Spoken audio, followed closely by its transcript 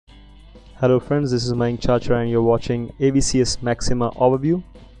Hello friends, this is Mayank Chachra and you're watching AVCS Maxima overview.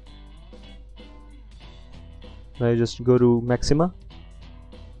 Now you just go to Maxima.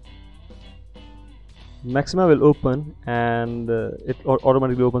 Maxima will open and it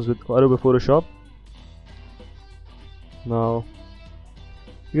automatically opens with Adobe Photoshop. Now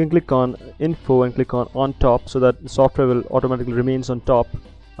you can click on Info and click on top so that the software will automatically remains on top.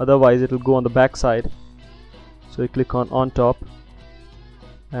 Otherwise it will go on the back side. So you click on top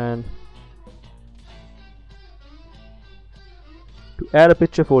and to add a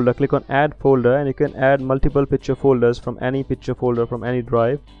picture folder, click on add folder, and you can add multiple picture folders from any picture folder from any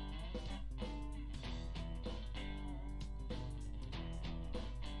drive.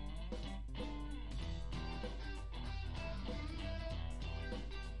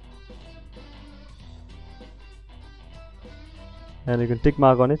 And you can tick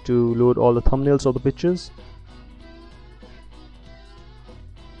mark on it to load all the thumbnails of the pictures.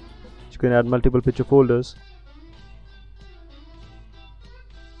 You can add multiple picture folders.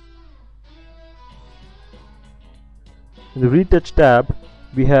 In the retouch tab,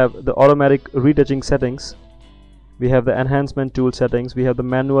 we have the automatic retouching settings, we have the enhancement tool settings, we have the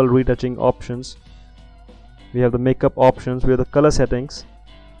manual retouching options, we have the makeup options, we have the color settings,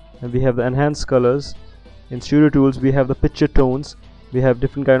 and we have the enhanced colors. In studio tools we have the picture tones, we have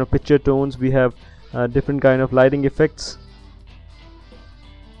different kind of picture tones, we have different kind of lighting effects,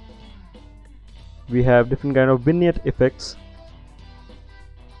 we have different kind of vignette effects.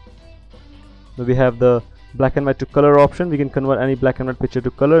 Now we have the black and white to color option. We can convert any black and white picture to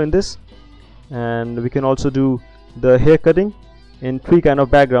color in this, and we can also do the hair cutting in three kind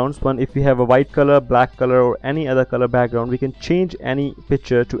of backgrounds. One, if we have a white color, black color, or any other color background, we can change any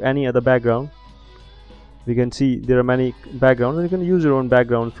picture to any other background. We can see there are many backgrounds and you can use your own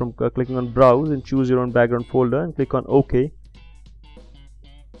background from clicking on browse and choose your own background folder and click on OK.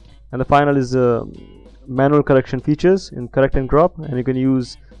 And the final is manual correction features in correct and crop, and you can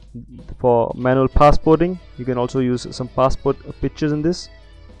use for manual passporting. You can also use some passport pictures in this.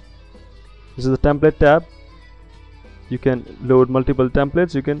 This is the template tab. You can load multiple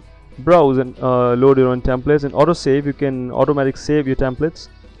templates. You can browse and load your own templates. In auto save, you can automatically save your templates.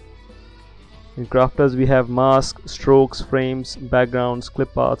 In crafters we have mask, strokes, frames, backgrounds,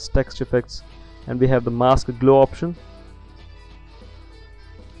 clip arts, text effects, and we have the mask glow option.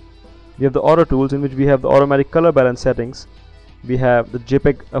 We have the auto tools, in which we have the automatic color balance settings. We have the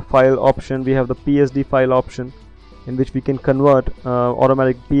JPEG file option, we have the PSD file option, in which we can convert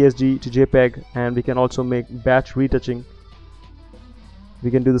automatic PSD to JPEG, and we can also make batch retouching. We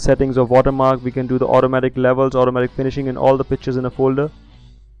can do the settings of watermark, we can do the automatic levels, automatic finishing in all the pictures in a folder.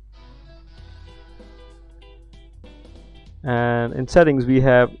 And in settings we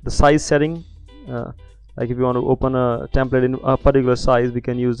have the size setting, like if you want to open a template in a particular size, we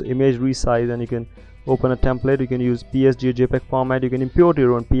can use image resize, and you can open a template. You can use PSD or JPEG format. You can import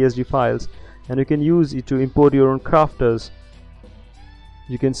your own PSD files, and you can use it to import your own crafters.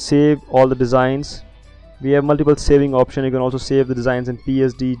 You can save all the designs. We have multiple saving options. You can also save the designs in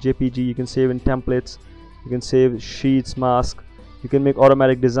PSD, JPG. You can save in templates. You can save sheets, mask. You can make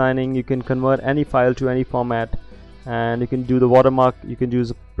automatic designing. You can convert any file to any format, and you can do the watermark. You can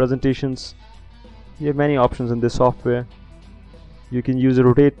use presentations. You have many options in this software. You can use a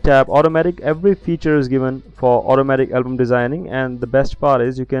rotate tab, automatic. Every feature is given for automatic album designing, and the best part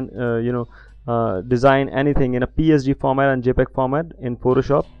is you can design anything in a PSD format and JPEG format in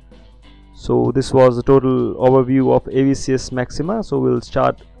Photoshop. So this was the total overview of AVCS Maxima. So we'll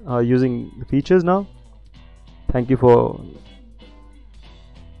start using the features now. Thank you for